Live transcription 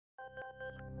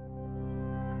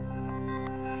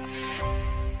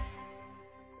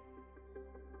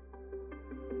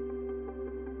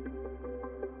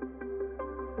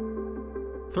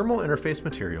Thermal interface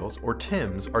materials, or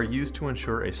TIMs, are used to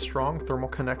ensure a strong thermal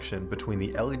connection between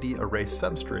the LED array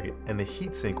substrate and the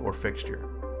heatsink or fixture.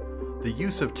 The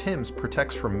use of TIMs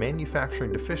protects from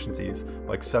manufacturing deficiencies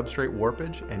like substrate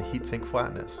warpage and heatsink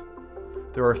flatness.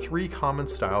 There are three common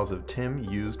styles of TIM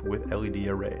used with LED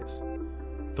arrays: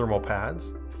 thermal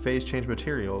pads, phase change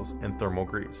materials, and thermal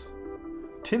grease.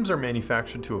 TIMs are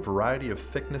manufactured to a variety of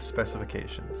thickness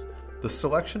specifications. The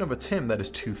selection of a TIM that is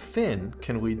too thin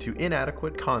can lead to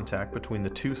inadequate contact between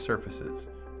the two surfaces.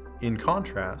 In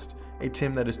contrast, a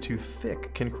TIM that is too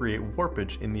thick can create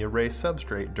warpage in the array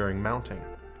substrate during mounting.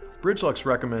 Bridgelux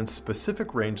recommends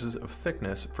specific ranges of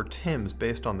thickness for TIMs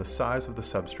based on the size of the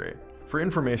substrate. For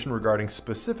information regarding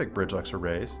specific Bridgelux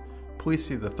arrays, please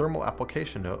see the thermal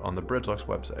application note on the Bridgelux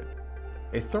website.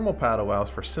 A thermal pad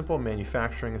allows for simple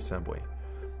manufacturing assembly.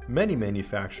 Many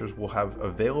manufacturers will have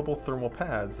available thermal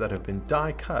pads that have been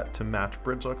die cut to match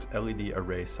Bridgelux LED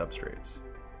array substrates.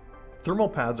 Thermal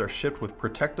pads are shipped with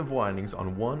protective linings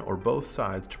on one or both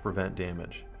sides to prevent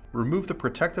damage. Remove the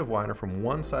protective liner from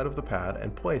one side of the pad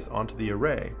and place onto the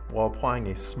array while applying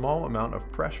a small amount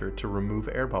of pressure to remove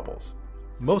air bubbles.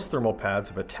 Most thermal pads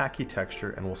have a tacky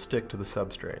texture and will stick to the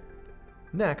substrate.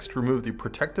 Next, remove the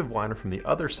protective liner from the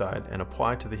other side and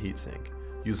apply to the heatsink.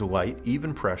 Use a light,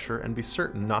 even pressure and be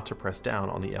certain not to press down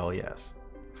on the LES.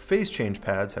 Phase change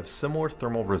pads have similar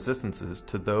thermal resistances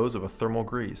to those of a thermal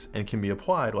grease and can be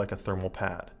applied like a thermal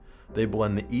pad. They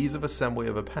blend the ease of assembly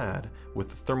of a pad with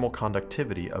the thermal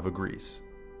conductivity of a grease.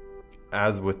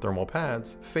 As with thermal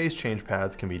pads, phase change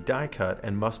pads can be die cut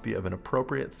and must be of an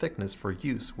appropriate thickness for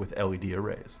use with LED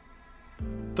arrays.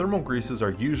 Thermal greases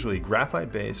are usually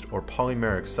graphite-based or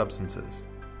polymeric substances.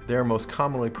 They are most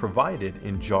commonly provided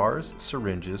in jars,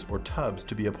 syringes, or tubs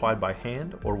to be applied by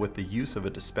hand or with the use of a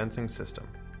dispensing system.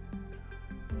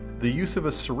 The use of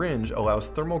a syringe allows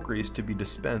thermal grease to be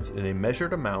dispensed in a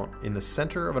measured amount in the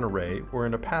center of an array or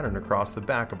in a pattern across the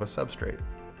back of a substrate.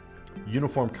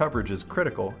 Uniform coverage is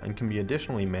critical and can be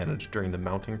additionally managed during the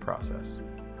mounting process.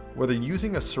 Whether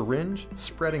using a syringe,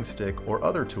 spreading stick, or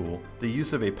other tool, the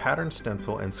use of a pattern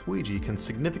stencil and squeegee can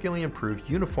significantly improve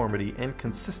uniformity and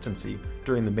consistency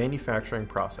during the manufacturing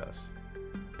process.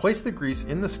 Place the grease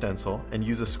in the stencil and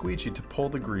use a squeegee to pull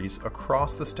the grease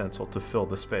across the stencil to fill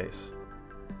the space.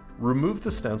 Remove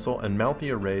the stencil and mount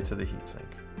the array to the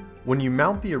heatsink. When you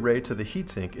mount the array to the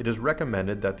heatsink, it is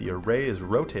recommended that the array is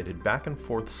rotated back and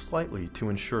forth slightly to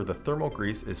ensure the thermal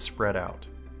grease is spread out.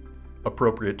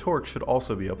 Appropriate torque should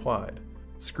also be applied.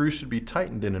 Screws should be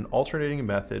tightened in an alternating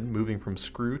method, moving from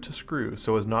screw to screw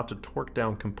so as not to torque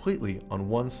down completely on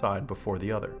one side before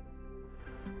the other.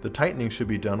 The tightening should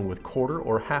be done with quarter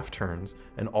or half turns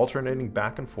and alternating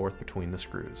back and forth between the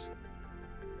screws.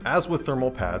 As with thermal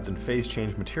pads and phase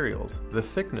change materials, the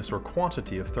thickness or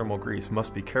quantity of thermal grease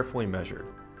must be carefully measured.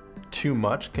 Too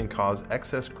much can cause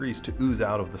excess grease to ooze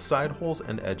out of the side holes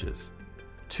and edges.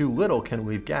 Too little can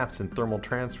leave gaps in thermal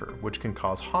transfer, which can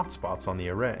cause hot spots on the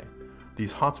array.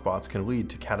 These hot spots can lead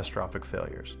to catastrophic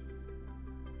failures.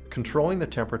 Controlling the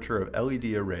temperature of LED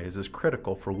arrays is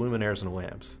critical for luminaires and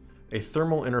lamps. A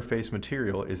thermal interface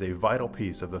material is a vital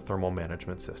piece of the thermal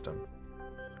management system.